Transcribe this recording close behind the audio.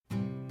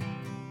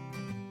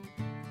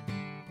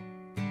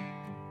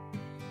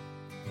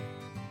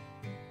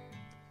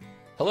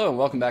Hello and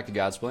welcome back to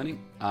Godsplaining.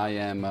 I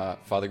am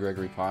Father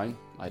Gregory Pine.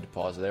 I had to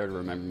pause there to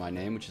remember my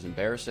name, which is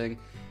embarrassing.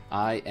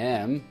 I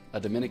am a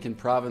Dominican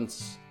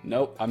province.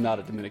 Nope, I'm not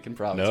a Dominican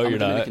province. No, I'm you're a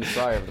not. Dominican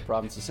friar of the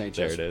province of St.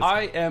 Joseph. There it is.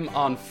 I am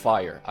on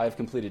fire. I have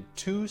completed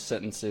 2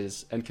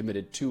 sentences and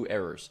committed 2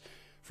 errors.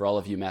 For all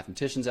of you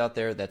mathematicians out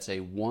there, that's a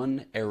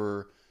 1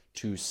 error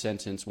to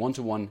sentence,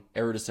 1-to-1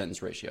 error to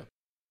sentence ratio.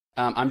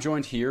 I'm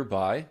joined here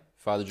by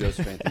Father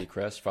Joseph Anthony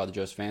Kress. Father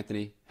Joseph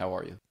Anthony, how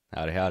are you?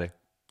 Howdy.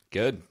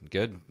 Good.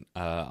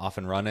 Off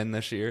and running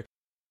this year.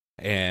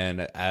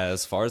 And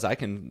as far as I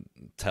can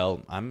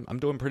tell, I'm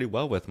doing pretty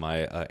well with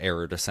my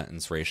error to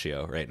sentence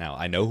ratio right now.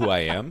 I know who I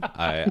am.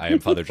 I am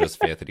Father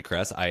Joseph Anthony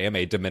Kress. I am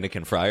a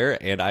Dominican friar,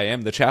 and I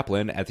am the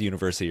chaplain at the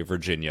University of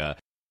Virginia.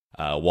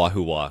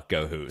 Wahoo wah,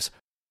 go Who's.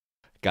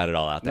 Got it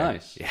all out there.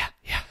 Nice.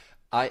 Yeah.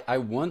 I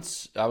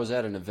was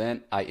at an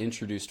event. I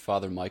introduced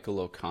Father Michael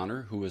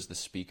O'Connor, who was the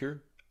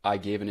speaker. I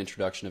gave an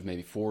introduction of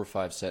maybe 4 or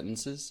 5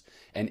 sentences,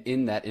 and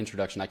in that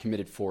introduction, I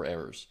committed 4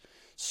 errors.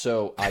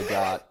 So I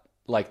got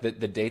like the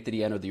date that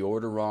he entered the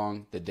order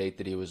wrong, the date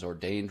that he was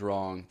ordained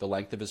wrong, the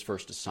length of his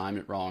first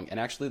assignment wrong, and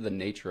actually the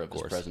nature of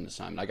his present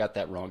assignment. I got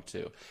that wrong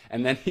too.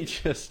 And then he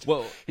just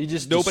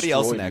nobody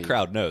else in that me.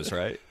 crowd knows,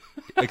 right?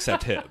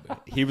 Except him.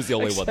 He was the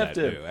only one that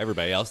Except him. knew.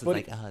 Everybody else is But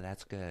like, oh,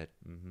 that's good.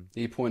 Mm-hmm.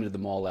 He pointed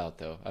them all out,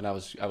 though, and I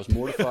was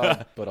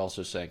mortified, but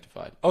also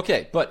sanctified.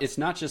 Okay, but it's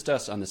not just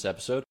us on this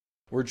episode.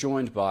 We're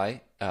joined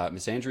by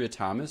Miss Andrea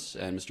Thomas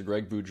and Mr.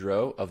 Greg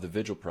Boudreau of the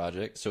Vigil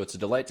Project, so it's a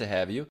delight to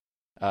have you.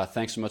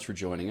 Thanks so much for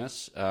joining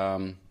us.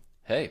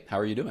 Hey, how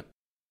are you doing?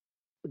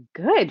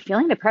 Good.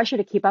 Feeling the pressure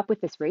to keep up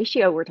with this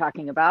ratio we're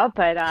talking about,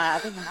 but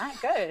other than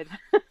that,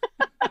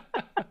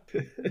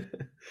 good.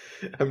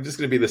 I'm just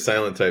going to be the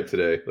silent type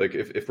today, like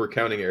if we're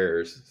counting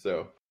errors.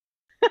 So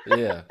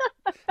Yeah,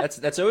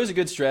 that's always a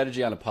good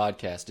strategy on a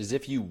podcast. Is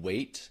if you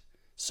wait,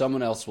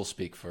 someone else will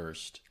speak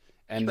first,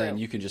 and then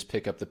you can just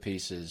pick up the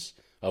pieces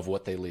of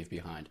what they leave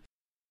behind.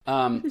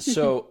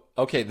 So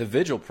okay, the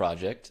Vigil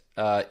Project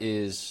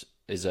is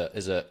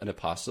an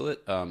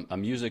apostolate, a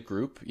music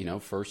group.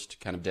 First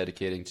kind of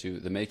dedicating to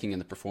the making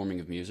and the performing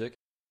of music,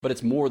 but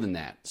it's more than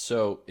that.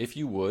 So if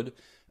you would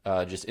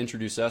just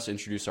introduce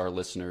our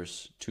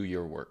listeners to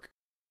your work.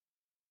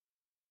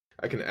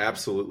 I can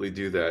absolutely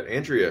do that.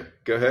 Andrea,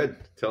 go ahead.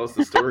 Tell us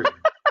the story.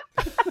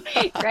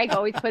 Greg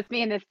always puts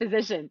me in this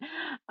position.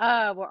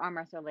 We'll arm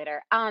wrestle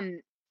later.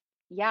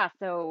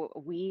 So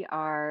we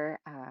are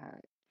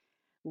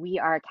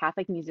a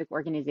Catholic music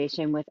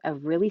organization with a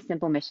really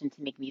simple mission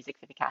to make music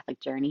for the Catholic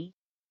journey,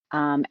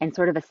 and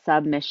sort of a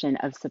submission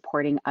of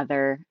supporting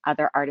other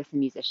artists and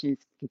musicians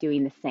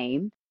doing the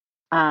same.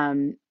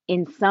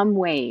 In some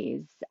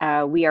ways,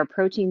 we are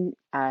approaching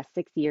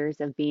 6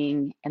 years of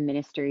being a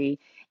ministry.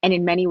 And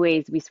in many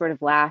ways, we sort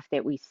of laugh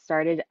that we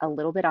started a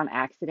little bit on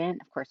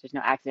accident. Of course, there's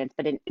no accidents,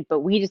 but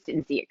we just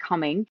didn't see it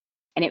coming.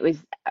 And it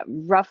was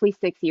roughly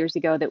 6 years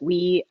ago that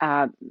we,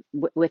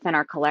 within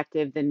our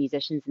collective, the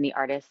musicians and the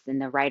artists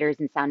and the writers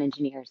and sound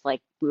engineers,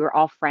 like we were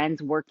all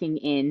friends working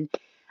in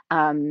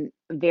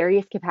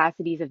various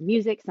capacities of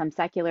music, some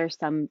secular,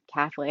 some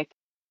Catholic.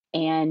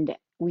 And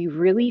we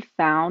really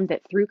found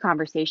that through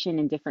conversation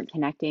and different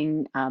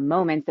connecting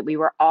moments that we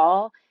were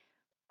all,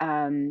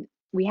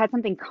 we had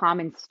something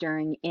common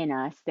stirring in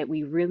us that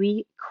we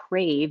really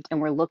craved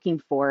and were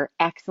looking for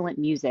excellent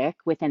music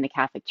within the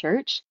Catholic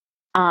Church.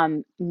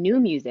 New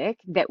music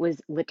that was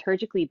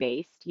liturgically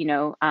based,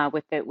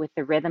 with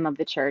the rhythm of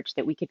the church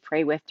that we could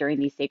pray with during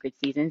these sacred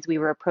seasons. We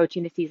were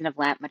approaching the season of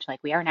Lent, much like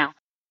we are now.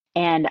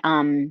 And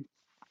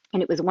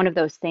it was one of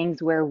those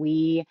things where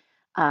we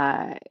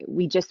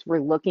just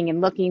were looking and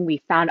looking.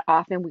 We found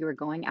often we were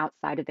going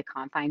outside of the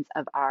confines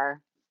of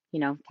our,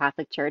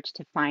 Catholic Church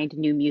to find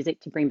new music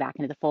to bring back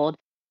into the fold.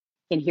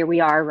 And here we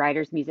are,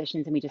 writers,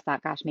 musicians, and we just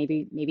thought, gosh,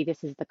 maybe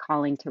this is the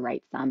calling to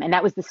write some. And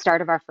that was the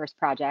start of our first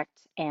project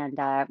and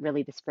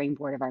really the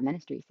springboard of our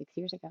ministry 6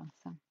 years ago.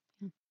 So.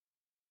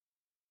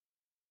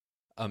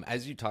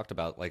 As you talked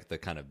about, like the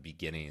kind of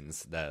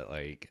beginnings, that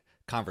like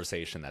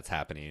conversation that's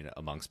happening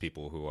amongst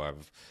people who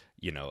have,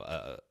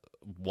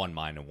 one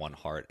mind and one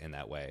heart in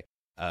that way.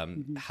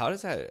 How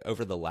does that,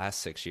 over the last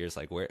 6 years,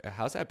 like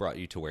how's that brought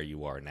you to where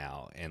you are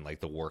now and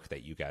like the work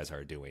that you guys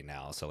are doing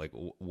now? So like,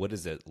 what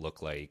does it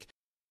look like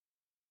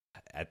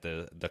at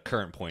the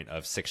current point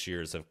of 6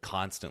 years of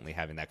constantly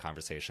having that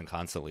conversation,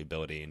 constantly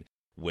building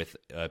with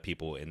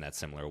people in that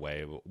similar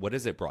way? What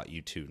has it brought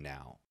you to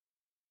now?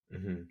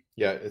 Mm-hmm.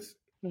 Yeah.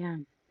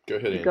 Go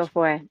ahead, Ange. Go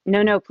for it.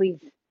 No, please.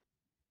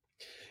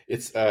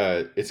 It's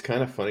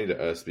kind of funny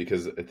to us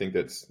because I think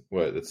that's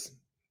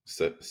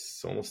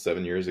almost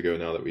 7 years ago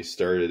now that we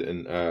started,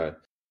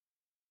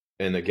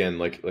 and again,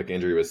 like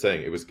Andrea was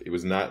saying, it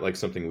was not like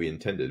something we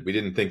intended. We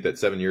didn't think that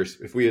 7 years,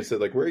 if we had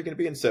said like, where are you going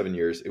to be in 7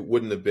 years, it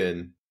wouldn't have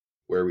been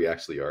where we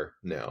actually are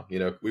now.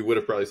 We would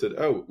have probably said,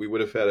 oh, we would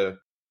have had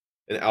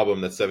an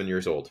album that's 7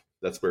 years old.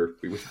 That's where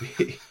we would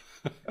be.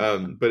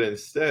 But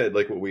instead,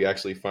 like what we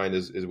actually find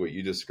is what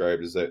you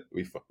described, is that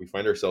we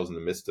find ourselves in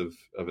the midst of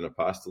an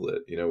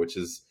apostolate, which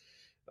is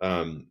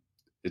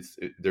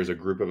there's a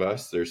group of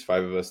us. There's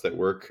 5 of us that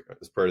work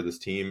as part of this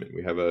team, and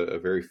we have a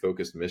very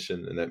focused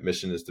mission, and that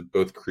mission is to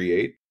both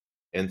create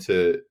and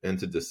to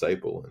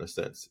disciple, in a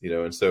sense,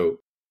 And so,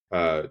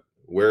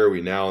 where are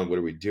we now, and what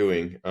are we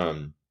doing?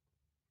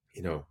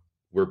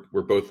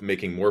 We're both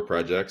making more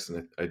projects,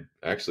 and I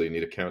actually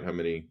need to count how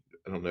many.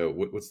 I don't know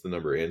what's the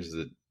number, Ange. Is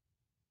it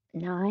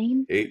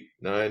 9? 8,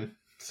 9,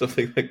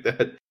 something like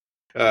that?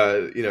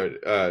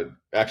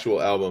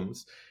 Actual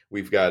albums.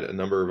 We've got a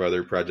number of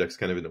other projects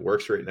kind of in the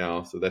works right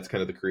now. So that's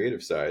kind of the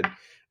creative side.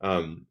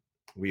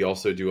 We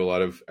also do a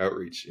lot of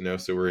outreach,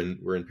 so we're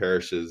in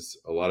parishes,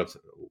 a lot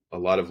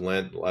of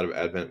Lent, a lot of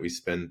Advent. We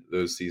spend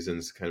those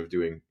seasons kind of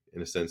doing,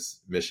 in a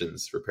sense,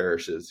 missions for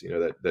parishes,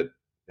 that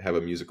have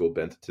a musical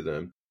bent to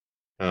them.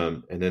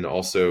 And then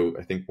also,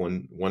 I think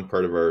one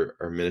part of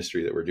our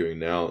ministry that we're doing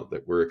now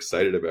that we're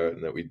excited about,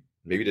 and that we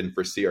maybe didn't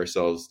foresee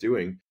ourselves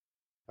doing,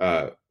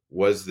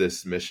 was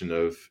this mission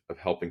of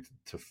helping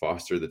to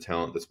foster the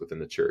talent that's within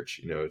the church.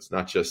 It's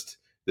not just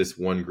this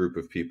one group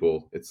of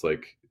people. It's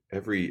like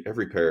every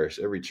parish,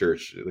 every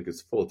church, like,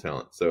 it's full of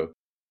talent. So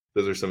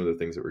those are some of the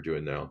things that we're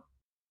doing now.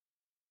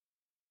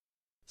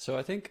 So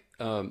I think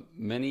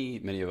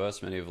many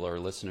of our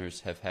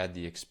listeners have had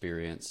the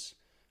experience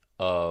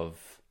of,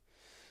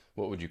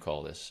 what would you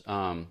call this?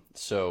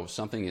 So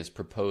something is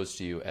proposed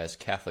to you as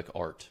Catholic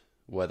art,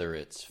 whether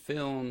it's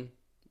film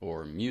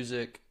or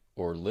music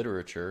or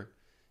literature,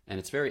 and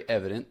it's very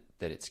evident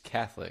that it's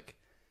Catholic,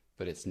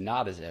 but it's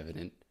not as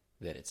evident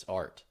that it's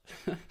art.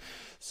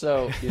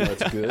 So,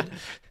 it's good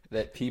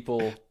that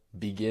people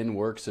begin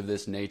works of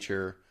this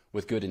nature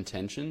with good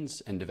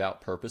intentions and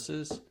devout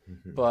purposes.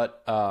 Mm-hmm.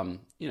 But,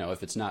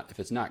 if it's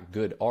not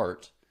good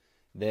art,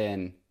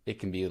 then it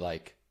can be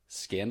like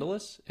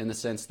scandalous, in the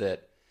sense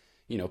that,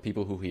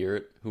 people who hear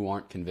it, who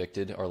aren't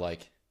convicted, are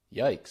like,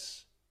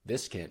 yikes,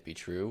 this can't be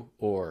true,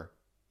 or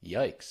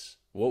yikes,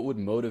 what would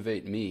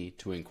motivate me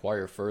to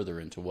inquire further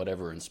into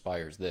whatever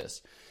inspires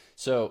this?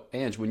 So,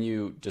 Ange, when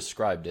you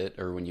described it,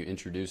 or when you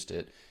introduced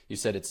it, you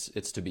said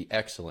it's to be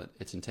excellent.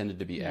 It's intended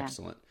to be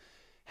excellent.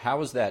 How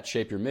does that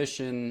shape your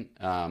mission?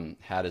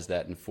 How does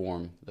that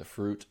inform the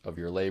fruit of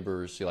your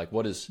labors? So, like,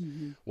 what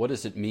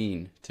does it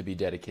mean to be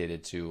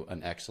dedicated to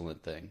an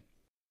excellent thing?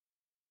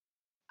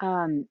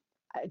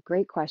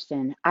 Great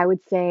question. I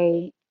would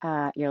say,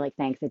 you're like,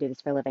 thanks, I do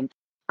this for a living.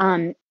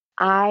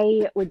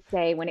 I would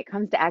say, when it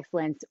comes to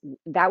excellence,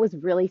 that was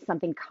really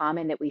something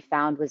common that we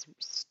found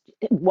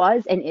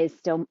was and is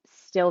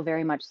still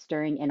very much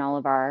stirring in all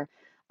of our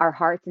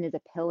hearts, and is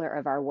a pillar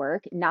of our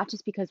work, not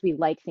just because we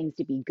like things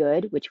to be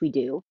good, which we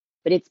do,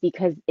 but it's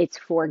because it's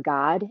for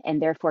God,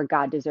 and therefore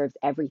God deserves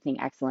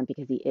everything excellent,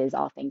 because he is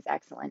all things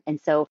excellent.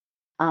 And so,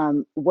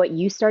 what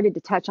you started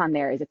to touch on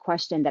there is a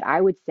question that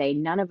I would say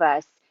none of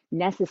us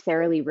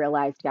necessarily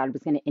realized God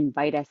was going to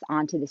invite us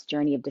onto this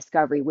journey of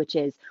discovery, which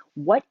is,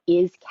 what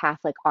is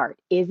Catholic art?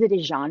 Is it a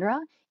genre?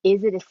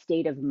 Is it a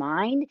state of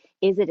mind?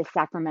 Is it a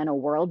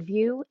sacramental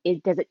worldview?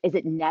 Is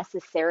it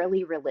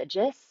necessarily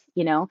religious?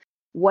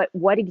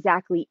 What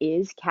exactly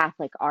is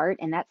Catholic art?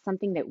 And that's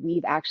something that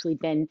we've actually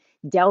been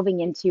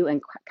delving into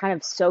and kind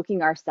of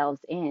soaking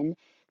ourselves in,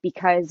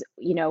 because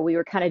we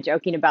were kind of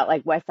joking about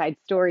like West Side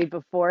Story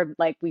before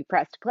like we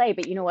pressed play,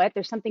 but you know what?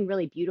 There's something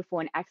really beautiful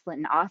and excellent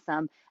and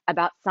awesome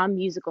about some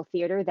musical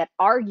theater that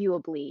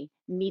arguably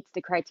meets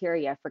the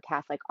criteria for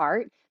Catholic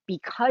art,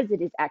 because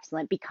it is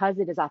excellent, because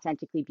it is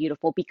authentically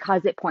beautiful,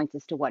 because it points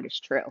us to what is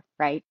true,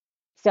 right?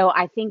 So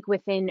I think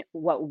within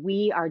what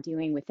we are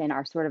doing within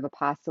our sort of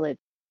apostolate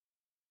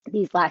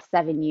these last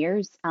 7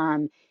 years,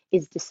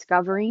 is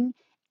discovering,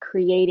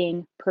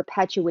 creating,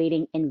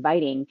 perpetuating,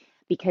 inviting,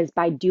 because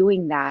by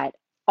doing that,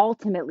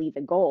 ultimately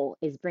the goal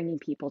is bringing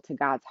people to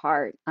God's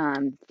heart,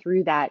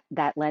 through that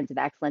lens of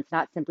excellence,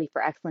 not simply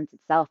for excellence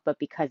itself, but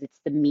because it's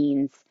the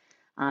means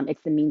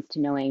to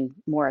knowing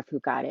more of who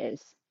God is.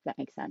 Does that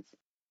make sense?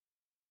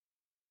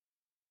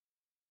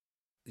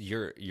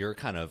 Your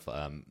kind of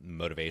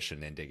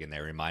motivation in digging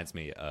there reminds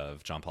me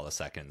of John Paul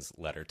II's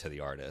Letter to the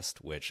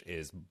Artist, which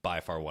is by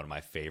far one of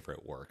my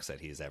favorite works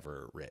that he's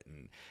ever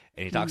written.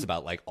 And he talks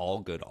about like all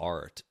good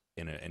art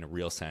in a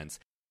real sense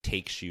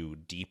takes you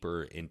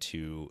deeper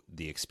into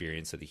the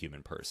experience of the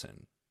human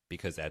person,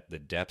 because at the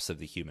depths of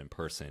the human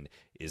person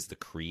is the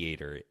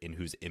creator in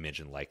whose image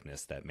and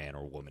likeness that man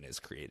or woman is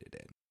created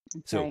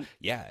in. So right.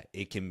 Yeah,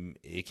 it can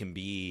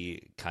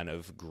be kind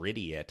of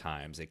gritty at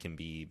times. It can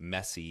be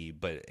messy,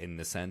 but in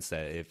the sense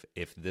that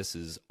if this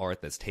is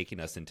art that's taking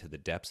us into the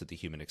depths of the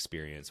human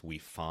experience, we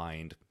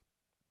find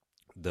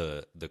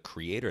the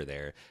creator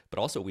there, but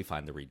also we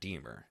find the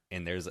redeemer.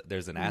 And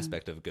there's an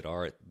aspect of good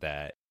art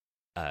that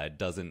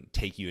doesn't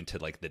take you into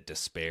like the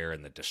despair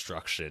and the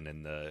destruction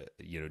and the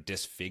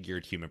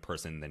disfigured human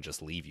person and then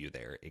just leave you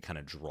there. It kind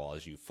of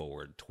draws you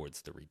forward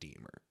towards the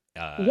redeemer.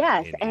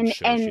 Yes, and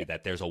shows you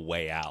that there's a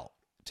way out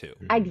too.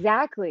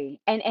 Exactly.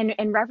 And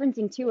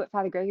referencing to what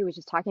Father Gregory was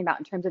just talking about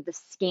in terms of the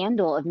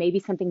scandal of maybe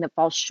something that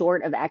falls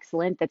short of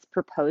excellent that's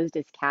proposed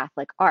as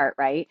Catholic art,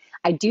 right?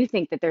 I do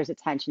think that there's a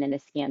tension and a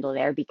scandal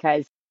there,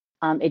 because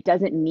it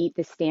doesn't meet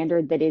the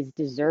standard that is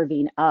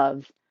deserving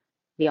of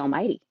the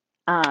Almighty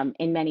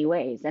in many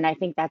ways. And I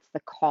think that's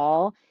the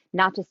call,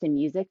 not just in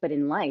music, but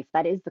in life.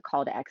 That is the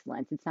call to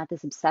excellence. It's not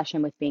this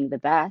obsession with being the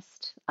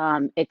best.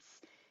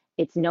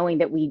 It's knowing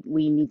that we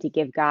need to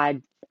give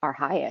God our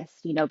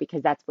highest,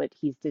 because that's what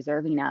he's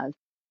deserving of.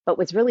 But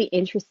what's really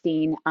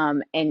interesting,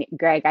 and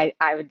Greg,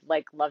 I would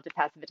love to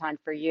pass the baton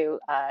for you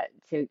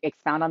to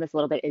expound on this a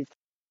little bit, is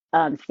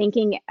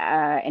thinking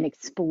and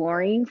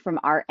exploring from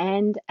our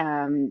end,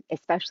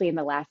 especially in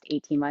the last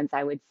 18 months,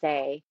 I would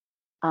say,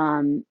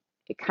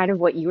 kind of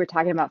what you were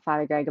talking about,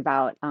 Father Greg,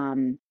 about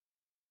kind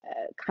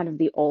of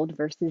the old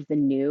versus the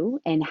new,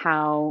 and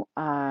how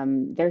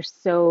there's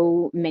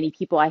so many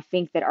people, I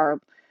think, that are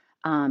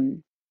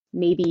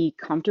maybe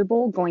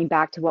comfortable going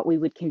back to what we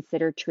would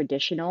consider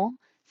traditional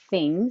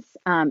things.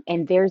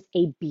 And there's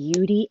a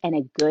beauty and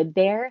a good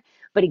there.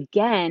 But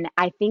again,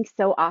 I think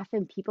so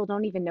often people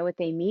don't even know what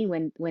they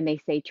mean when they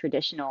say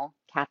traditional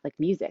Catholic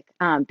music,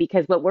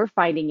 because what we're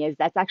finding is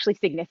that's actually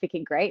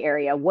significant gray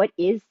area. What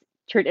is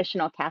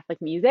traditional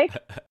Catholic music?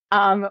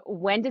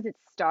 When does it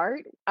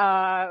start?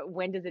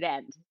 When does it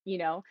end?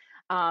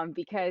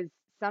 Because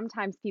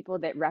sometimes people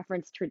that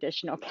reference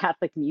traditional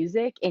Catholic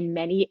music in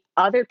many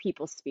other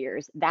people's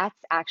spheres, that's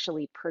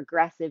actually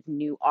progressive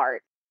new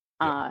art,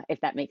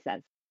 if that makes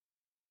sense.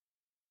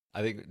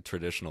 I think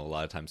traditional, a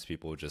lot of times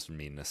people just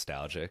mean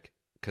nostalgic,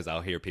 because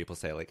I'll hear people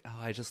say like, oh,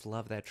 I just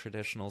love that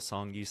traditional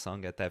song you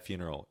sung at that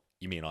funeral.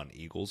 You mean on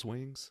Eagle's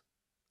Wings?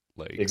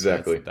 Like,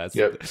 exactly. That's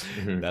yep.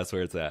 That's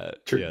where it's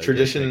at.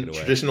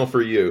 Traditional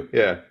for you.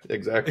 Yeah,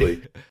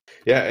 exactly.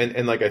 Yeah.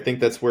 And I think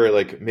that's where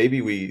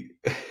maybe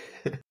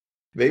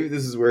maybe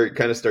this is where it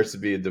kind of starts to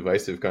be a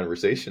divisive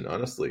conversation,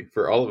 honestly,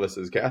 for all of us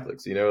as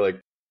Catholics.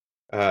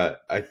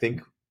 I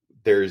think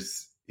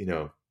there's,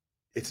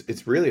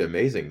 it's really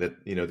amazing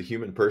that, the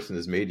human person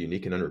is made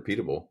unique and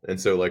unrepeatable. And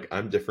so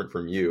I'm different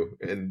from you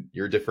and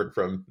you're different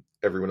from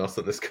everyone else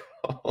on this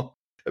call.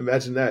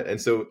 Imagine that.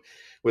 And so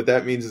what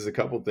that means is a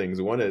couple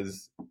things. One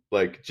is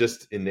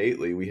just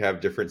innately, we have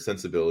different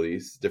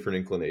sensibilities, different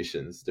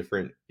inclinations,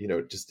 different,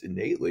 just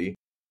innately.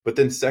 But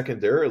then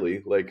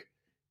secondarily,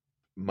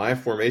 my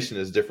formation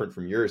is different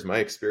from yours. My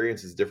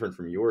experience is different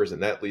from yours.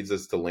 And that leads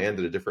us to land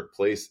at a different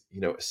place,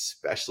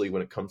 especially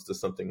when it comes to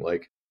something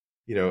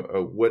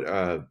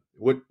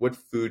what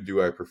food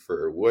do I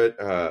prefer?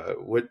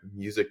 What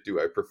music do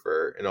I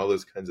prefer? And all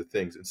those kinds of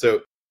things. And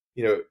so,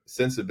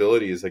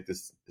 sensibility is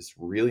this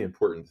really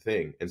important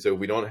thing. And so if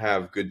we don't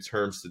have good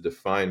terms to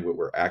define what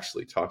we're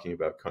actually talking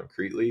about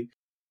concretely,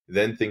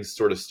 then things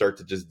sort of start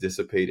to just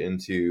dissipate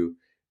into,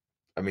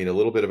 a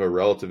little bit of a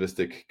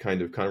relativistic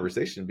kind of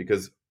conversation,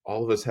 because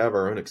all of us have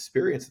our own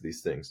experience of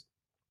these things.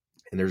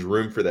 And there's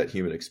room for that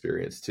human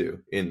experience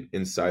too,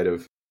 inside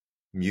of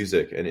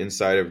music and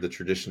inside of the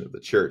tradition of the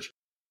church.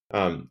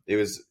 And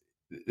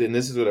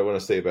this is what I want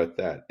to say about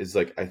that is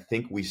I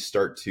think we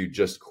start to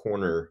just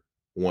corner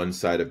one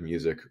side of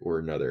music or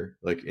another,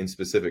 in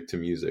specific to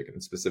music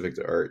and specific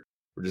to art.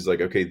 We're just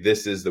okay,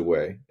 this is the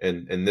way,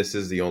 and this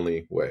is the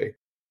only way.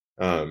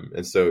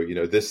 And so,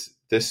 this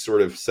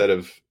sort of set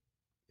of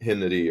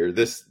hymnody or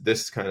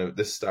this kind of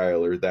this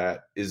style or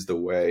that is the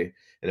way,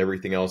 and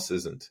everything else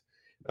isn't.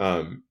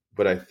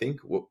 But I think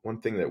one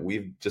thing that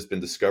we've just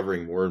been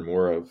discovering more and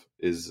more of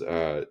is,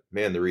 the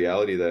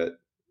reality that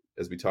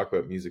as we talk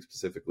about music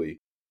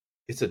specifically,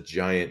 it's a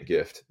giant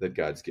gift that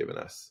God's given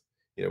us.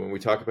 When we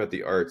talk about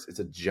the arts, it's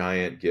a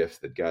giant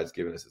gift that God's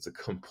given us. It's a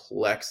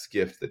complex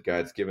gift that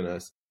God's given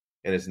us.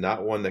 And it's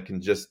not one that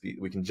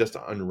we can just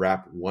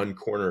unwrap one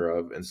corner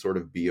of and sort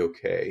of be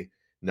okay,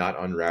 not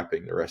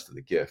unwrapping the rest of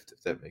the gift,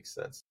 if that makes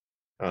sense.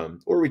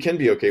 Or we can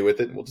be okay with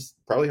it and we'll just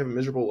probably have a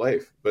miserable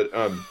life. But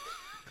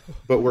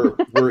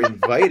we're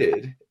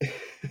invited,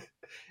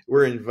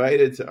 we're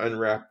invited to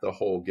unwrap the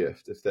whole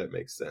gift, if that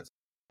makes sense.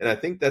 And I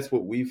think that's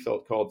what we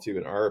felt called to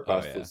in our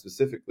apostolate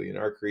specifically, in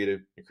our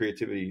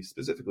creativity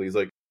specifically, is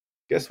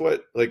guess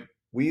what?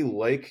 We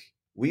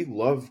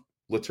love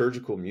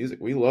liturgical music.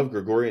 We love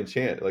Gregorian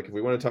chant. If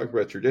we want to talk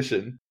about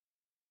tradition,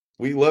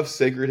 we love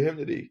sacred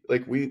hymnody.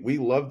 We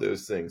love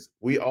those things.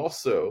 We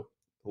also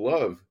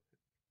love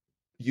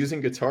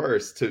using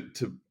guitars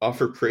to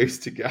offer praise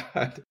to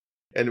God.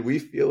 And we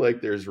feel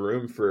like there's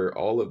room for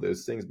all of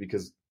those things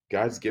because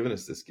God's given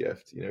us this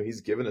gift.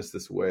 He's given us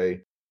this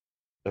way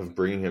of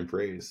bringing him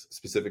praise,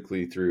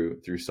 specifically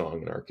through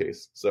song in our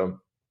case. So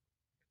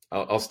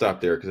I'll stop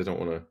there because I don't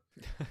want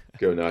to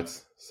go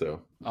nuts.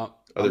 So I'm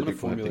going to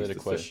formulate a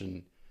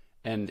question,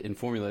 and in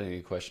formulating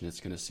a question,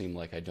 it's going to seem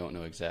like I don't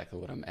know exactly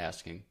what I'm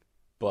asking,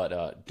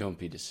 but don't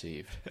be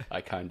deceived.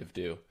 I kind of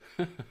do.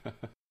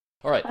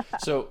 All right.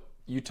 So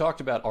you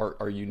talked about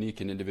our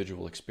unique and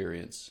individual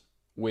experience,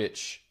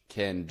 which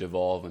can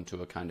devolve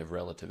into a kind of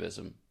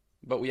relativism.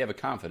 But we have a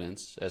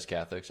confidence as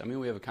Catholics.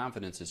 We have a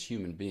confidence as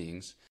human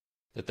beings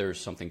that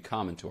there's something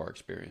common to our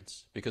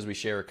experience because we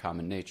share a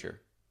common nature.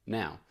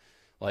 Now,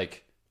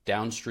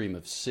 downstream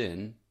of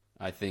sin,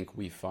 I think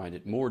we find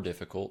it more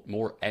difficult,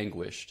 more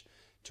anguished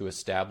to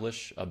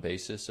establish a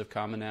basis of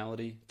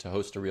commonality, to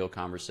host a real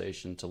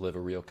conversation, to live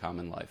a real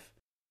common life.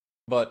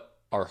 But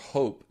our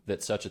hope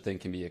that such a thing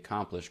can be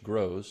accomplished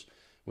grows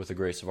with the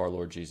grace of our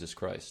Lord Jesus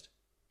Christ.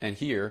 And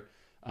here,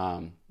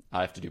 I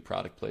have to do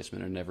product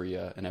placement in every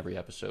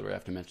episode where I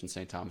have to mention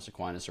St. Thomas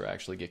Aquinas or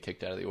actually get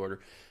kicked out of the order.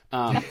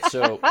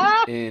 So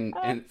in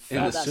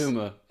the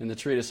Summa, in the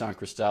Treatise on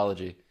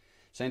Christology,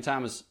 St.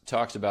 Thomas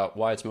talks about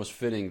why it's most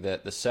fitting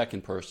that the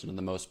second person of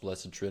the most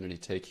blessed Trinity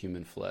take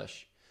human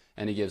flesh.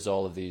 And he gives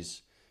all of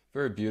these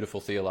very beautiful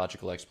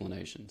theological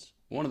explanations.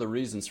 One of the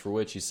reasons for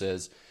which, he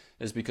says,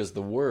 is because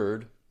the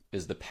Word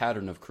is the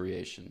pattern of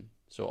creation.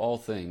 So all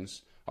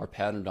things are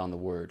patterned on the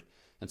Word.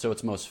 And so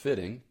it's most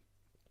fitting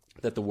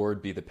that the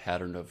Word be the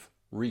pattern of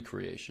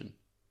recreation.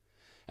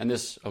 And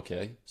this,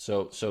 okay,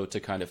 so to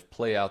kind of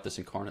play out this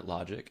incarnate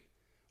logic,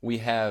 we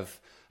have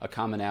a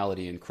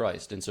commonality in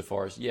Christ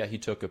insofar as, yeah, he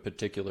took a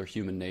particular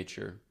human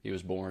nature. He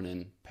was born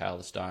in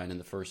Palestine in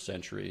the first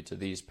century to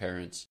these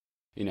parents,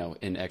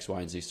 in X, Y,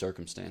 and Z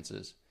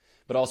circumstances.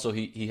 But also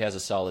he has a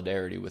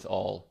solidarity with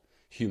all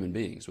human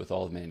beings, with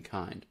all of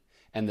mankind.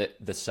 And that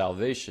the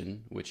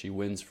salvation which he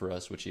wins for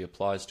us, which he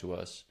applies to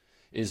us,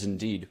 is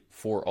indeed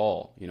for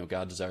all.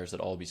 God desires that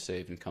all be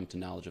saved and come to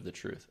knowledge of the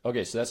truth.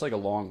 Okay, so that's like a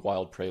long,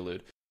 wild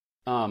prelude.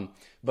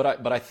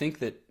 But I think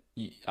that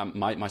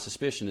my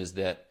suspicion is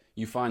that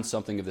you find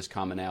something of this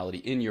commonality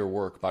in your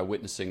work by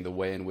witnessing the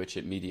way in which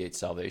it mediates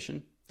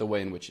salvation, the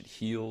way in which it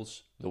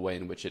heals, the way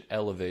in which it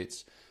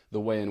elevates, the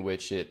way in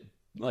which it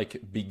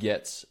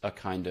begets a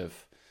kind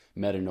of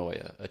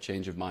metanoia, a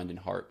change of mind and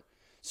heart.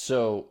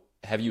 So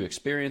have you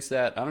experienced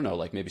that? I don't know,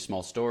 like maybe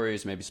small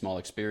stories, maybe small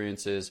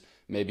experiences,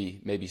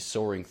 maybe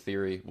soaring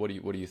theory. What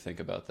do you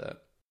think about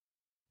that?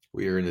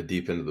 We are in the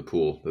deep end of the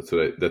pool. That's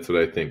what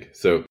I think.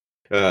 So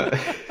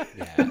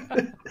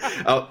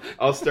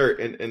I'll start,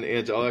 and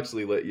Ange, I'll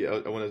actually let you.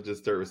 I want to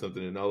just start with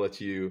something, and I'll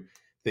let you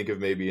think of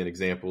maybe an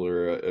example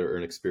or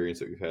an experience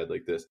that we've had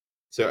like this.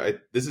 So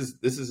this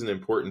is an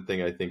important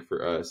thing, I think,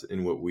 for us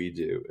in what we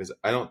do. Is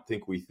I don't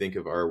think we think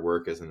of our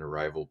work as an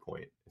arrival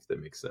point, if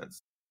that makes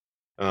sense,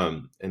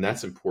 and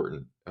that's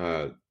important.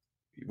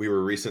 We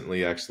were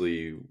recently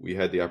we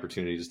had the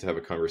opportunity just to have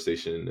a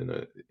conversation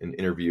and an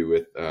interview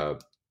with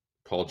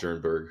Paul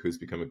Jernberg, who's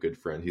become a good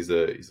friend. He's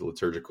a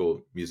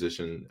liturgical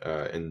musician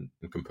and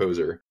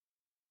composer.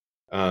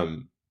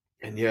 And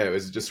yeah, it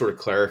was just sort of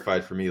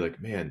clarified for me, like,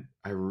 man,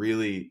 I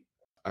really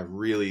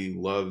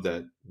love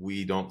that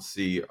we don't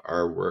see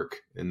our work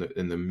in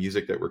the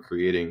music that we're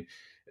creating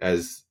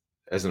as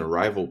an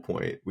arrival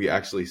point. We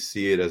actually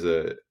see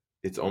it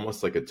it's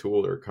almost like a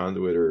tool or a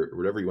conduit or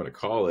whatever you want to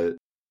call it,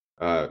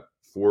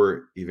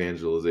 for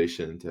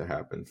evangelization to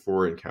happen,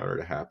 for encounter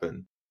to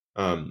happen.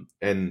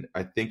 And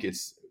I think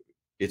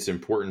it's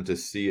important to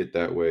see it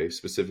that way,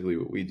 specifically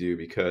what we do,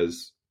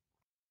 because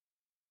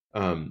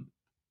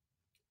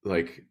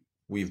like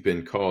we've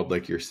been called,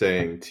 like you're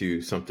saying,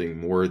 to something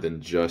more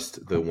than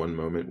just the one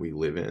moment we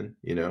live in,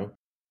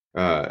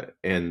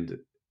 and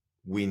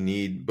we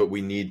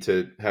need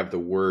to have the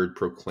word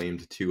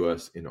proclaimed to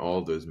us in all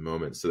of those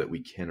moments so that we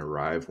can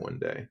arrive one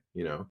day,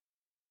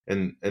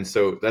 and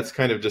so that's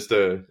kind of just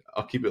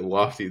I'll keep it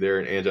lofty there.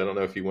 And Ange, I don't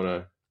know if you want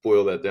to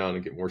boil that down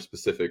and get more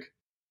specific.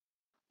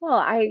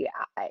 Well,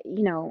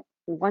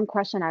 one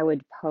question I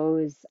would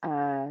pose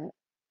to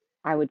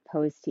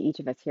each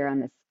of us here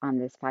on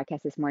this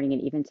podcast this morning,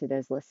 and even to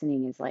those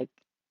listening, is like,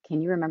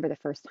 can you remember the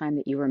first time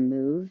that you were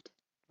moved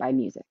by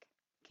music?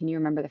 Can you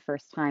remember the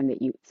first time that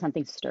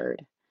something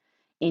stirred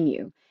in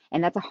you?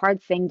 And that's a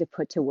hard thing to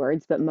put to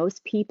words, but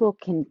most people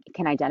can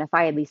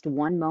identify at least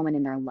one moment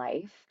in their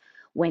life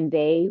when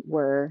they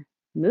were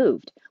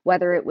moved,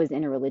 whether it was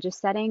in a religious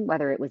setting,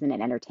 whether it was in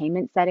an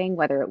entertainment setting,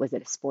 whether it was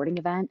at a sporting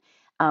event,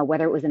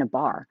 whether it was in a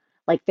bar.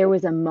 Like there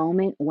was a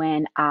moment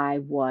when I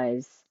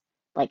was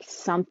like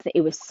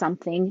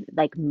something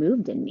like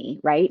moved in me,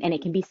 right? And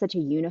it can be such a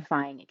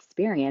unifying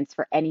experience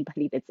for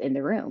anybody that's in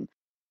the room.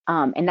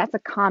 And that's a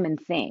common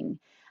thing.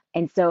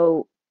 And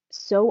so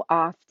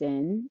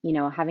often,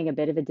 having a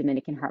bit of a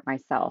Dominican heart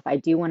myself, I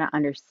do want to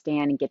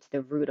understand and get to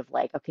the root of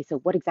like, okay, so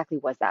what exactly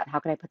was that? How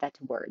can I put that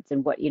to words?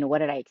 And what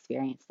did I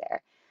experience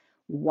there?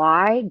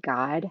 Why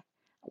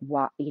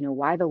why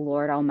the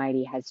Lord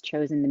Almighty has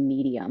chosen the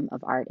medium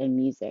of art and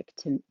music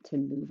to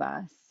move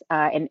us,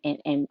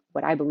 and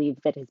what I believe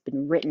that has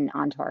been written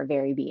onto our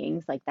very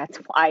beings, like that's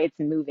why it's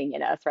moving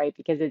in us, right?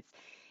 Because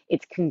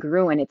it's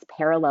congruent, it's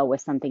parallel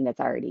with something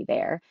that's already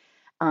there.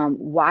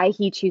 Why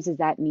he chooses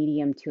that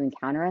medium to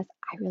encounter us,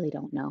 I really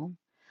don't know,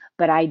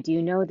 but I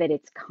do know that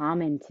it's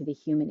common to the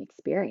human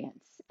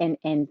experience, and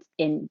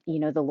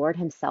the Lord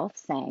Himself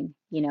sang,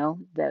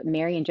 the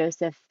Mary and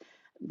Joseph,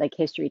 like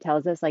history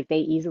tells us, like they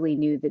easily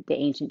knew that the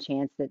ancient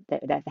chants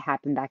that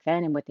happened back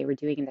then and what they were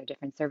doing in their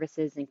different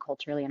services and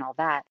culturally and all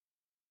that.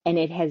 And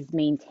it has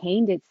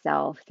maintained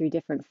itself through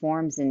different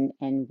forms and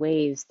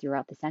waves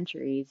throughout the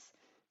centuries.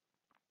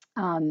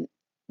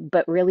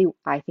 But really,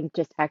 I think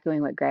just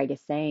echoing what Greg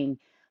is saying,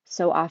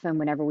 so often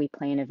whenever we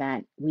play an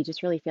event, we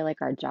just really feel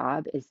like our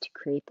job is to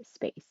create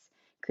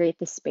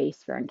the space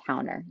for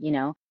encounter,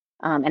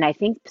 and I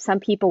think some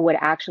people would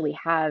actually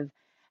have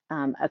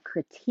a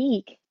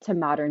critique to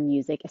modern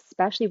music,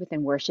 especially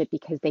within worship,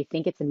 because they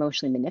think it's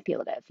emotionally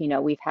manipulative. You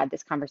know, we've had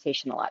this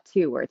conversation a lot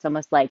too, where it's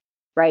almost like,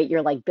 right,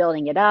 you're like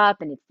building it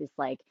up and it's this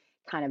like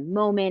kind of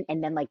moment,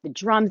 and then like the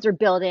drums are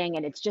building,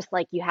 and it's just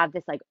like you have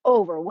this like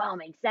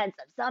overwhelming sense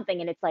of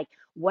something. And it's like,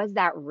 was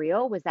that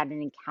real? Was that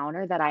an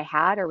encounter that I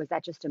had, or was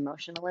that just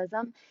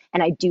emotionalism?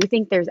 And I do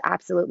think there's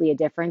absolutely a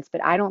difference,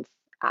 but I don't,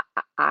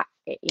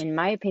 in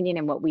my opinion,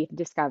 and what we've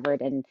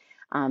discovered, and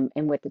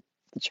what the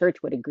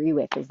church would agree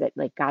with, is that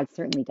like God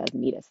certainly does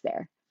meet us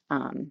there.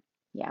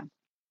 Yeah.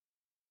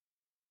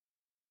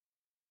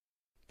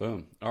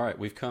 Boom. All right,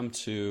 we've come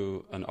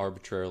to an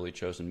arbitrarily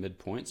chosen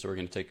midpoint, so we're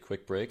going to take a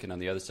quick break, and on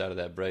the other side of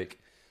that break,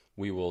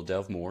 we will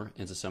delve more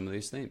into some of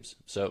these themes.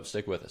 So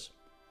stick with us.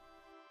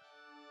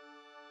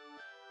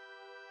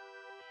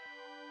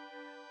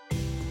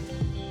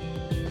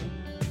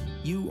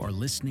 You are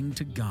listening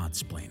to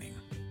Godsplaining.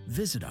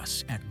 Visit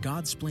us at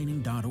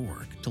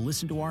godsplaining.org to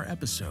listen to our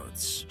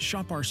episodes,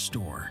 shop our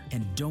store,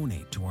 and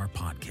donate to our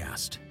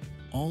podcast.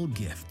 All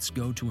gifts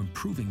go to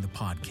improving the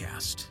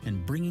podcast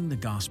and bringing the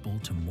gospel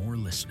to more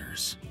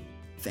listeners.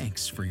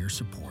 Thanks for your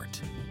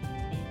support.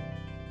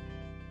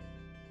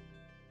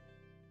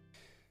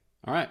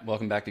 All right,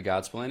 welcome back to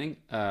Godsplaining.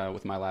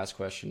 With my last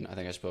question, I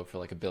think I spoke for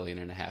like 1.5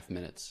 billion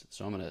minutes,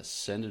 so I'm going to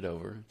send it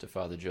over to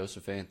Father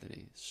Joseph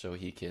Anthony so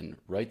he can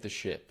right the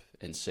ship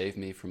and save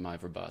me from my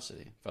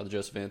verbosity. Father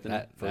Joseph Anthony,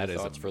 further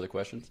thoughts, further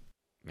questions?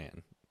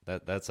 Man,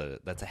 that's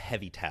a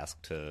heavy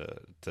task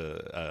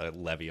to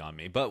levy on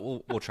me, but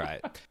we'll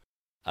try it.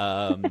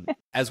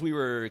 As we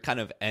were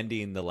kind of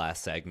ending the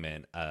last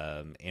segment,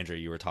 Andrew,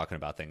 you were talking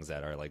about things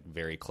that are like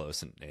very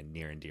close and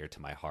near and dear to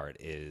my heart.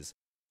 Is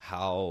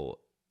how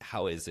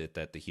is it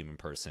that the human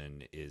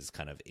person is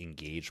kind of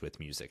engaged with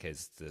music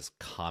as this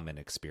common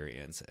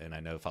experience? And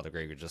I know Father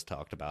Gregor just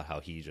talked about how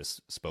he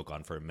just spoke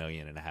on for 1.5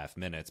 million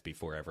minutes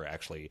before ever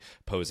actually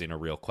posing a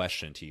real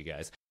question to you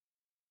guys.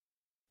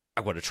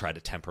 I want to try to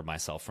temper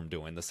myself from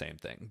doing the same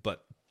thing,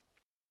 but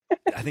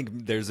I think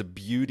there's a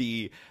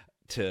beauty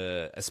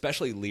to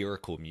especially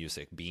lyrical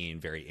music being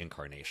very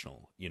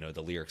incarnational. You know,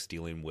 the lyrics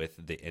dealing with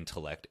the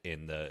intellect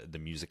and the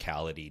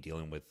musicality,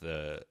 dealing with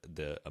the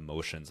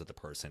emotions of the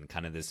person,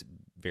 kind of this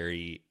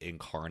very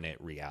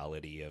incarnate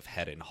reality of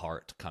head and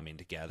heart coming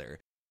together.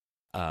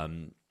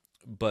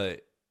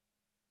 But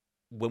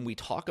when we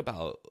talk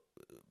about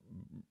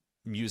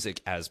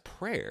music as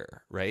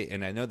prayer, right?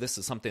 And I know this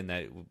is something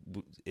that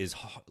is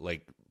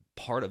like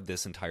part of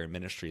this entire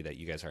ministry that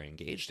you guys are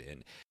engaged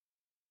in.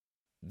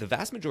 The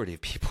vast majority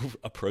of people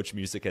approach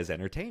music as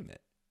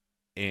entertainment.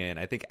 And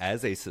I think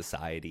as a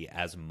society,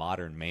 as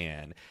modern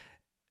man,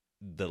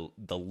 the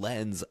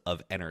lens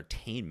of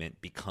entertainment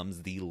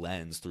becomes the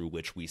lens through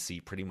which we see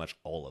pretty much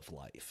all of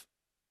life.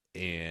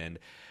 And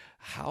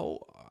how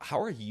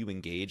are you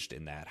engaged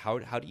in that? How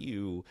do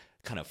you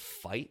kind of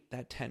fight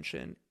that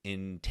tension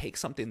and take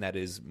something that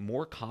is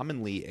more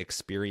commonly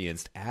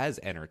experienced as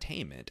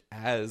entertainment,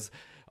 as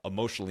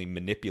emotionally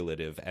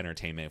manipulative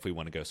entertainment, if we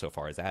want to go so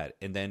far as that,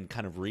 and then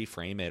kind of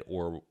reframe it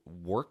or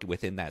work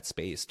within that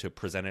space to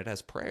present it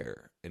as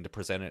prayer and to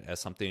present it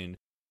as something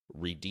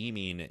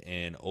redeeming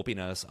and opening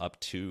us up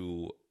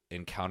to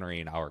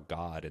encountering our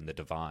God and the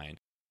divine?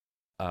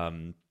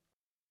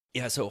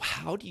 So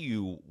how do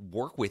you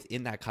work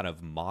within that kind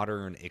of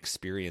modern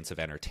experience of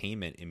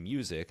entertainment in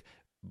music,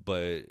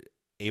 but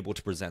able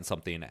to present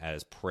something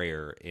as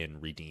prayer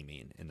and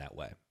redeeming in that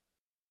way?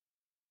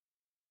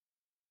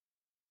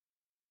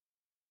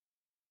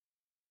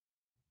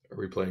 Are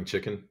we playing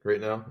chicken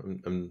right now?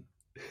 I'm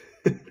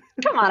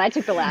Come on, I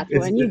took the last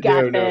one. You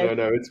got this.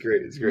 No. It's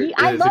great. It's great.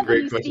 I It's love a great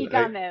when you question. speak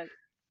on this.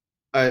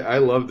 I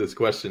love this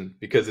question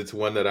because it's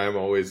one that I'm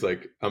always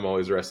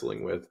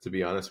wrestling with, to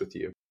be honest with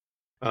you.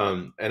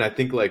 And I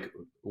think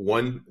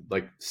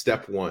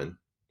step one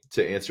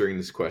to answering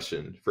this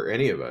question for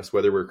any of us,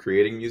 whether we're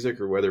creating music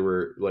or whether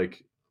we're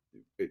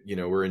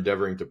we're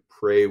endeavoring to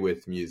pray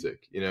with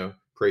music,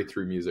 pray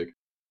through music,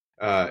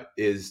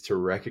 is to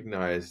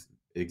recognize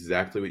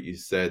exactly what you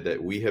said,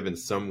 that we have in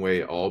some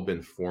way all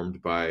been formed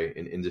by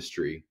an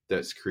industry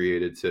that's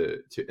created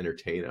to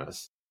entertain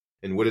us.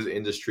 And what does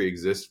industry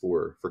exist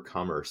for? For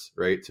commerce,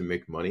 right? To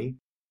make money.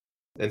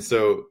 And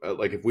so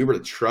if we were to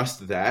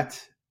trust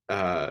that,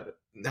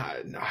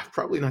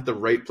 probably not the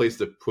right place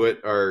to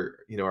put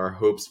our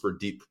hopes for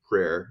deep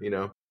prayer,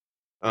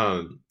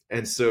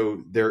 and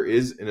so there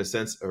is, in a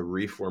sense, a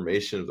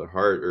reformation of the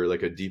heart, or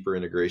like a deeper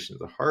integration of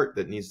the heart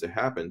that needs to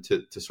happen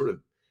to sort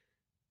of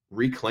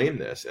reclaim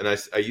this. And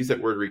I use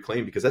that word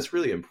reclaim because that's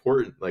really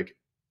important. Like,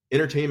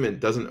 entertainment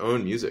doesn't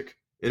own music.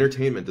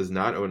 Entertainment does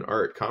not own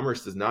art.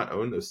 Commerce does not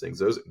own those things.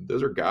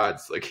 Those are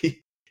God's. Like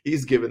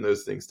he's given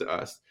those things to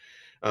us.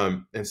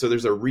 And so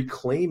there's a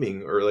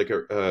reclaiming, or like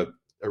a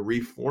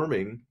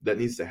reforming that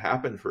needs to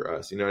happen for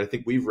us. And I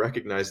think we've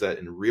recognized that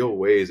in real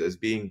ways as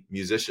being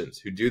musicians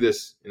who do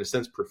this, in a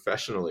sense,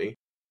 professionally.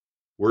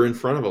 We're in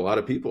front of a lot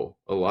of people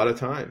a lot of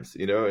times,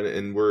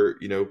 and we're,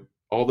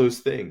 all those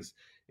things.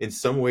 In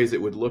some ways,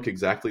 it would look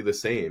exactly the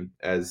same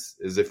as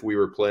if we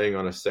were playing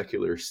on a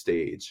secular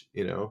stage,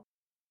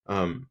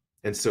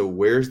 And so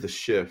where's the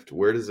shift?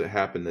 Where does it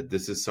happen that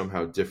this is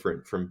somehow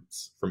different from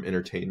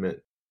entertainment?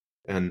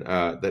 And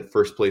that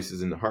first place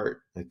is in the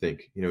heart, I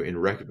think, in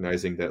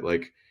recognizing that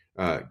like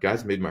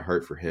God's made my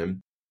heart for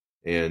him,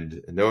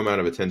 and no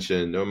amount of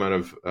attention, no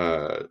amount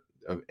of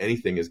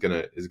anything is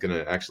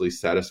gonna actually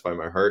satisfy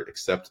my heart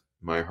except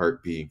my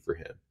heart being for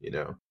him.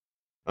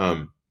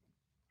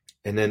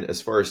 And then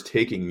as far as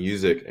taking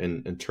music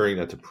and turning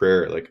that to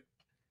prayer, like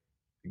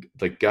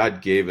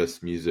God gave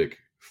us music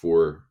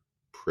for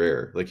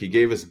prayer. Like he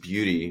gave us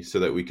beauty so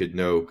that we could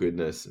know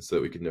goodness and so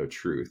that we could know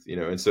truth,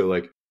 and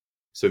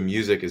so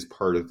music is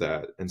part of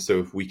that. And so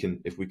if we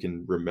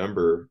can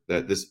remember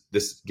that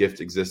this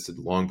gift existed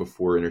long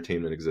before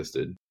entertainment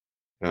existed,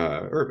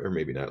 or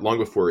maybe not, long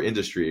before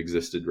industry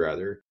existed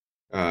rather,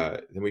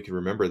 then we can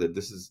remember that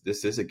this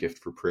is a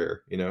gift for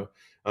prayer,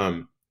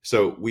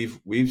 So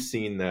we've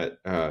seen that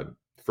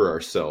for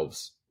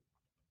ourselves,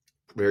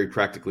 very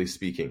practically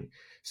speaking,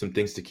 some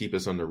things to keep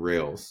us on the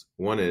rails.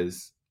 One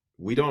is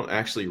we don't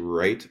actually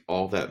write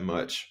all that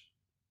much.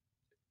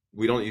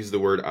 We don't use the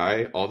word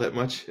 "I" all that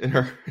much in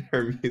our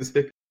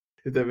music,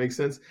 if that makes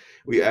sense.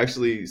 We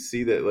actually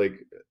see that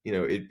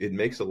it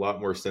makes a lot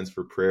more sense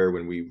for prayer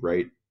when we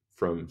write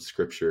from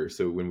Scripture.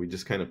 So when we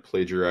just kind of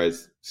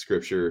plagiarize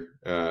Scripture,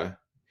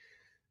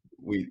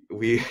 we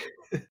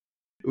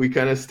we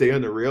kind of stay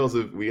on the rails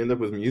we end up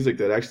with music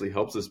that actually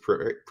helps us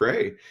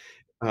pray.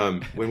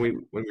 When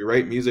we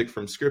write music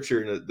from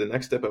Scripture, and the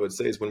next step I would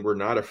say is when we're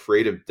not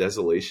afraid of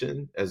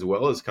desolation as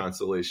well as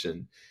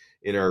consolation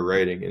in our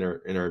writing,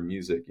 in our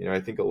music. I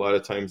think a lot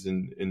of times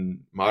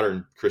in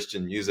modern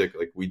Christian music,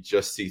 like we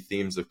just see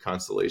themes of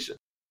consolation.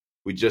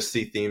 We just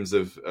see themes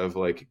of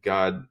like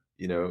God,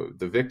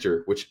 the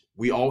victor, which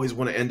we always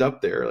want to end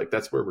up there. Like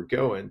that's where we're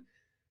going.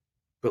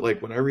 But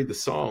like when I read the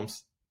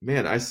Psalms,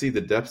 man, I see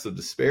the depths of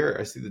despair.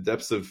 I see the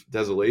depths of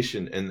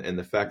desolation and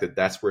the fact that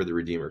that's where the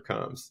Redeemer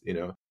comes,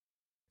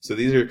 So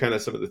these are kind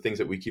of some of the things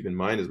that we keep in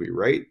mind as we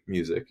write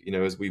music,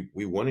 as we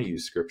want to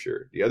use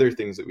Scripture. The other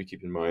things that we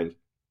keep in mind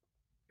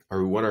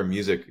are we want our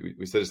music,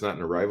 we said it's not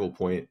an arrival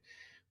point.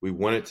 We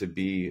want it to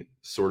be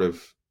sort of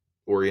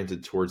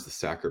oriented towards the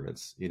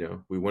sacraments.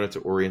 We want it to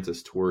orient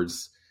us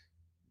towards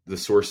the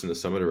source and the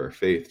summit of our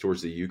faith,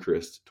 towards the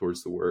Eucharist,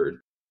 towards the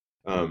Word.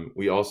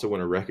 We also want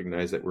to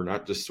recognize that we're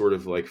not just sort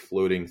of like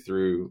floating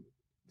through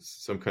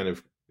some kind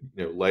of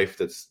life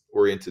that's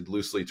oriented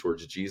loosely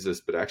towards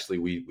Jesus, but actually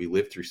we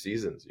live through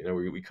seasons.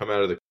 We come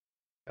out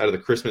of the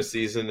Christmas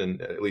season,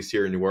 and at least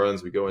here in New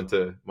Orleans, we go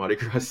into Mardi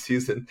Gras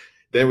season.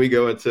 Then we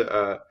go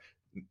into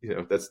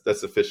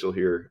that's official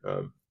here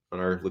on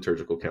our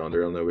liturgical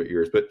calendar. I don't know about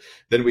yours, but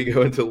then we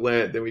go into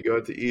Lent, then we go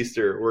into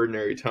Easter,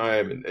 ordinary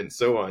time, and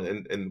so on,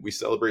 and we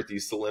celebrate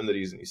these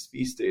solemnities and these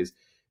feast days.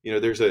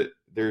 There's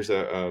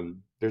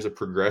a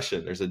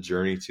progression, there's a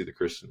journey to the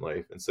Christian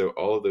life, and so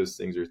all of those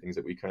things are things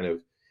that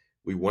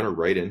we want to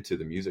write into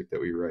the music that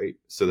we write,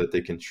 so that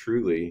they can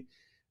truly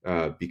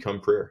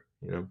become prayer.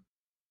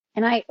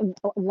 And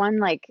one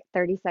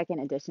 30-second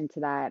addition to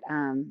that,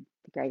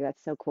 Greg,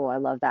 that's so cool. I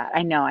love that.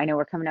 I know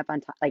we're coming up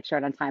on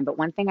short on time, but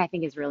one thing I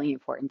think is really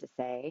important to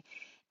say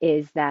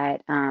is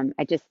that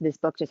this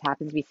book just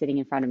happens to be sitting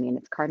in front of me, and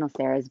it's Cardinal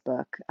Sarah's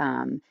book,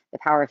 The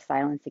Power of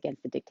Silence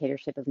Against the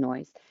Dictatorship of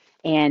Noise.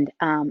 And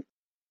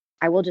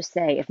I will just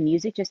say, if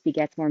music just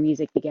begets more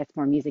music, begets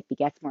more music,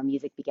 begets more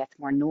music, begets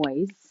more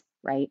noise,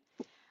 right?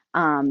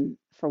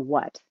 For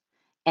what?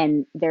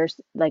 And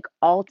there's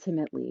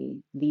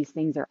ultimately these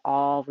things are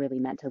all really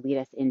meant to lead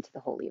us into the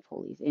Holy of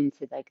Holies,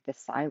 into the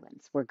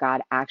silence where God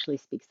actually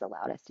speaks the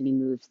loudest and he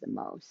moves the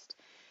most.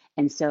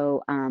 And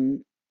so,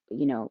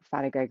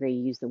 Father Gregory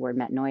used the word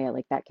metanoia,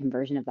 like that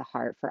conversion of the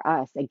heart for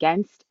us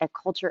against a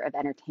culture of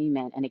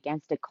entertainment and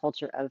against a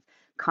culture of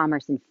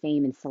commerce and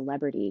fame and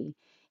celebrity.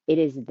 It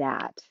is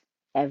that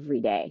every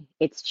day.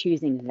 It's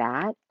choosing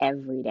that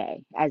every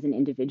day as an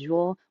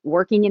individual,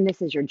 working in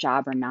this as your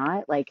job or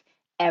not.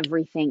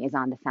 Everything is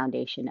on the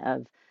foundation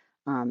of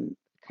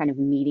kind of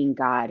meeting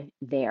God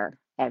there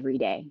every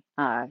day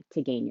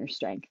to gain your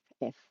strength,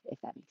 if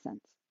that makes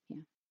sense. Yeah.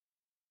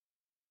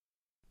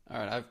 All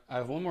right, I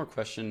have one more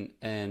question,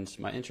 and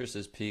my interest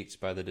is piqued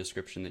by the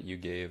description that you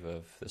gave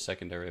of the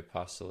secondary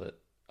apostolate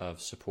of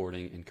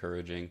supporting,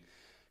 encouraging,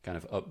 kind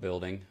of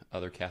upbuilding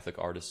other Catholic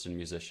artists and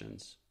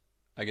musicians.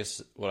 I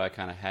guess what I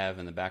kind of have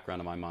in the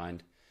background of my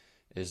mind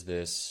is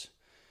this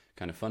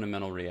kind of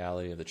fundamental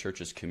reality of the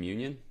Church's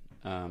communion.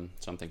 So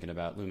I'm thinking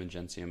about Lumen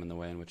Gentium and the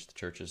way in which the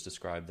Church is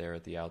described there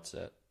at the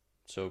outset.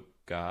 So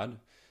God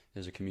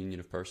is a communion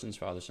of persons,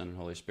 Father, Son, and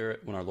Holy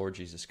Spirit. When our Lord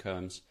Jesus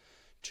comes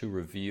to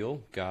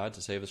reveal God,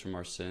 to save us from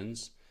our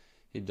sins,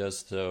 he does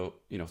so,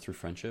 through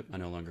friendship. I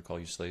no longer call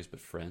you slaves,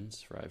 but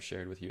friends, for I have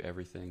shared with you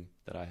everything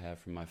that I have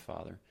from my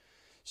Father.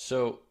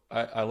 So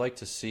I like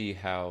to see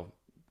how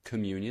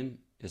communion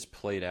is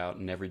played out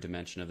in every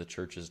dimension of the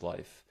Church's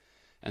life.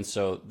 And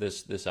so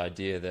this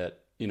idea that,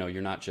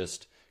 you're not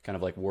just kind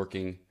of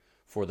working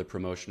for the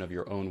promotion of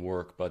your own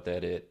work, but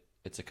that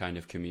it's a kind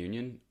of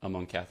communion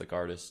among Catholic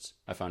artists,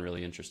 I found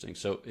really interesting.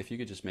 So if you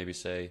could just maybe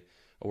say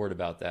a word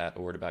about that,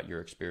 a word about your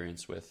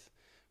experience with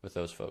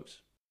those folks.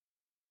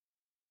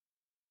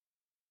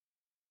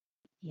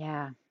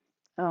 Yeah.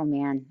 Oh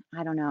man,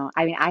 I don't know.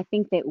 I mean, I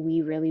think that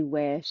we really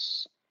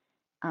wish,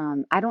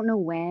 I don't know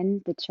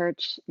when the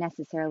church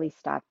necessarily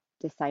stopped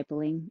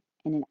discipling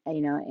in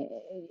an,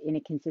 in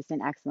a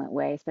consistent, excellent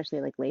way,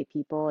 especially like lay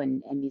people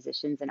and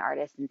musicians and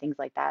artists and things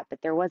like that.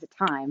 But there was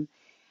a time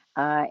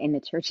in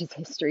the church's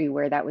history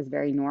where that was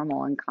very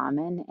normal and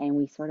common, and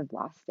we sort of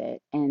lost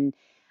it. And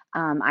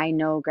I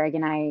know Greg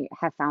and I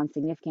have found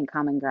significant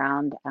common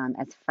ground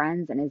as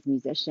friends and as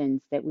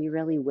musicians that we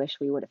really wish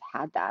we would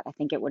have had that. I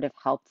think it would have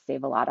helped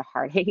save a lot of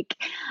heartache,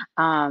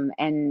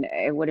 and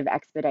it would have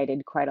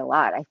expedited quite a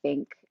lot, I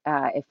think,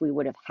 if we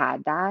would have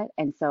had that.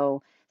 And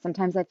so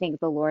sometimes I think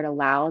the Lord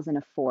allows and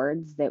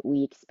affords that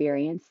we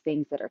experience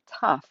things that are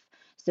tough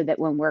so that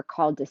when we're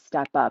called to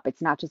step up,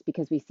 it's not just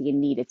because we see a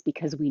need, it's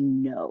because we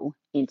know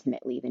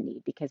intimately the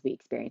need because we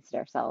experienced it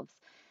ourselves.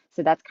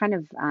 So that's kind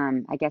of,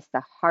 I guess,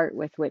 the heart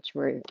with which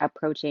we're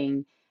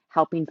approaching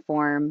helping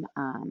form,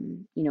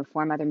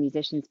 form other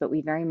musicians. But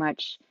we very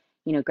much,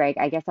 Greg,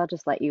 I guess I'll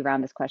just let you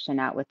round this question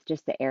out with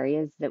just the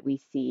areas that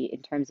we see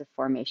in terms of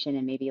formation,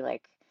 and maybe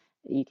like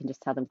you can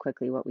just tell them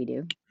quickly what we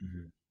do.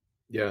 Mm-hmm.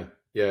 Yeah.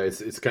 Yeah.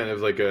 It's kind of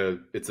like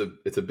it's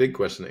a big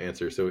question to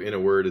answer. So in a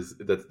word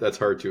that's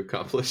hard to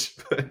accomplish,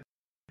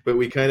 but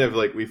we kind of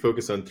like, we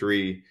focus on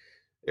three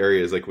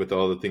areas, like with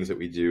all the things that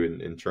we do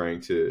in trying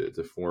to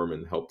form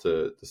and help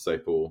to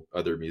disciple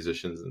other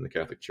musicians in the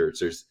Catholic Church.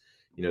 There's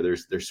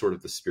sort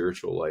of the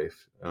spiritual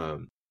life,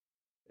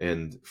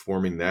 and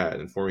forming that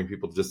and forming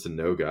people just to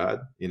know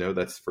God,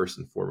 that's first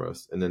and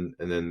foremost. And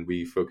then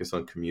we focus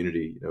on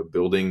community,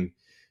 building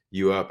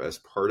you up as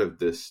part of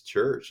this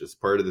church, as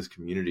part of this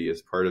community,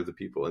 as part of the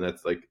people. And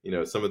that's like,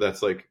 some of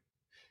that's like,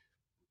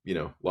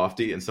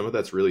 lofty, and some of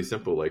that's really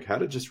simple, like how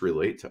to just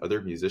relate to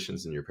other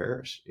musicians in your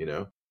parish,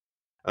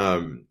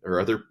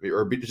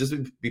 just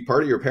be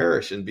part of your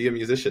parish and be a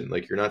musician.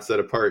 Like you're not set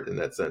apart in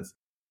that sense.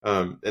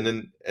 And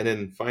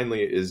then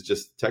finally is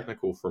just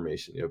technical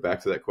formation,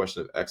 back to that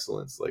question of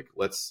excellence. Like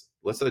let's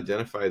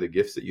identify the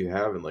gifts that you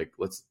have, and like,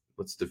 let's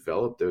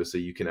develop those so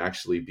you can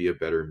actually be a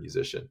better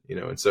musician,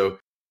 and so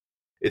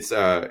it's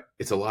a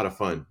lot of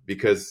fun,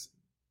 because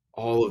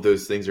all of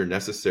those things are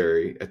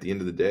necessary at the end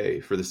of the day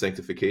for the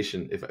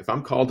sanctification. If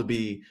I'm called to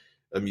be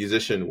a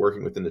musician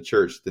working within the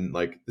church, then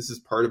like this is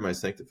part of my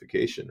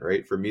sanctification,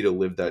 right? For me to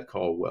live that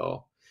call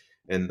well.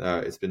 And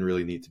it's been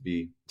really neat to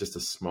be just a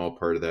small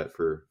part of that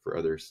for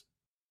others.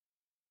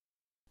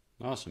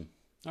 Awesome.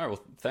 All right.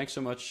 Well, thanks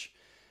so much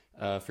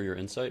for your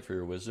insight, for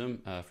your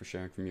wisdom, for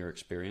sharing from your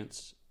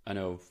experience. I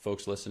know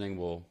folks listening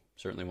will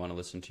certainly want to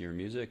listen to your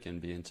music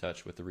and be in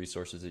touch with the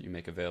resources that you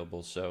make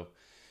available. So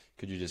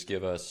could you just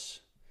give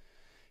us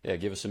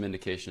some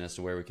indication as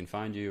to where we can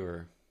find you,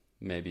 or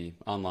maybe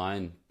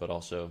online, but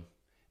also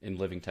in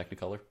living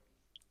Technicolor?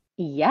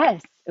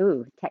 Yes.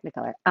 Ooh,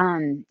 Technicolor.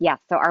 Yeah,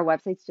 so our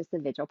website's just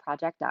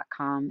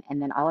thevigilproject.com,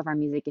 and then all of our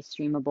music is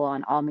streamable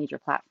on all major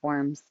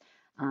platforms,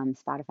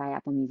 Spotify,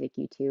 Apple Music,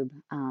 YouTube,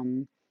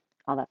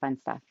 all that fun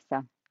stuff.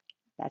 So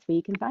that's where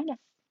you can find us.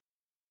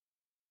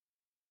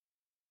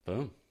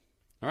 Boom.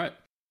 All right.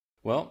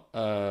 Well,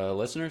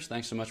 listeners,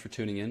 thanks so much for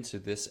tuning in to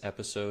this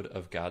episode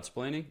of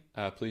Godsplaining.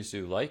 Please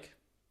do like,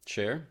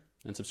 share,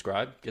 and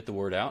subscribe. Get the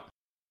word out.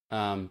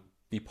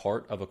 Be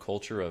part of a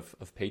culture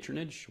of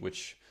patronage,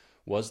 which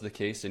was the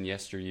case in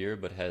yesteryear,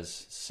 but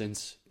has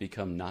since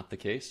become not the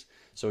case.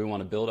 So we want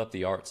to build up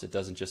the arts. It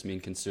doesn't just mean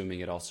consuming.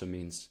 It also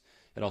means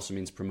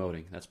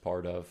promoting. That's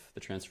part of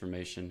the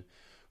transformation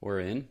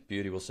we're in.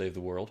 Beauty will save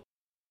the world.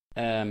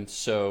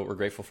 So we're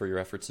grateful for your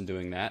efforts in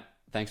doing that.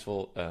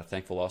 Thankful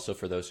also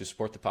for those who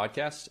support the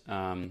podcast.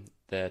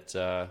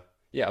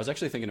 I was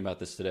actually thinking about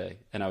this today,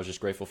 and I was just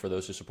grateful for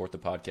those who support the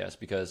podcast,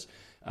 because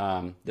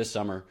this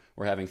summer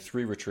we're having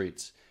 3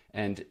 retreats.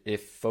 And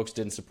if folks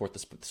didn't support the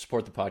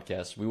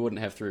podcast, we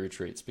wouldn't have 3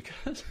 retreats,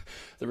 because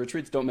the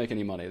retreats don't make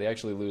any money. They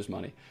actually lose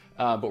money.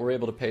 But we're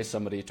able to pay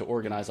somebody to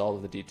organize all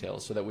of the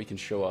details so that we can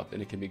show up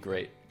and it can be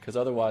great, because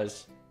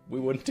otherwise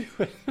we wouldn't do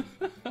it.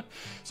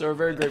 So we're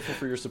very grateful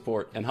for your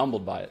support and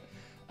humbled by it.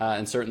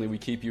 And certainly we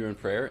keep you in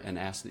prayer and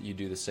ask that you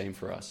do the same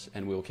for us.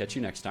 And we will catch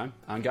you next time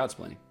on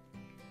Godsplaining.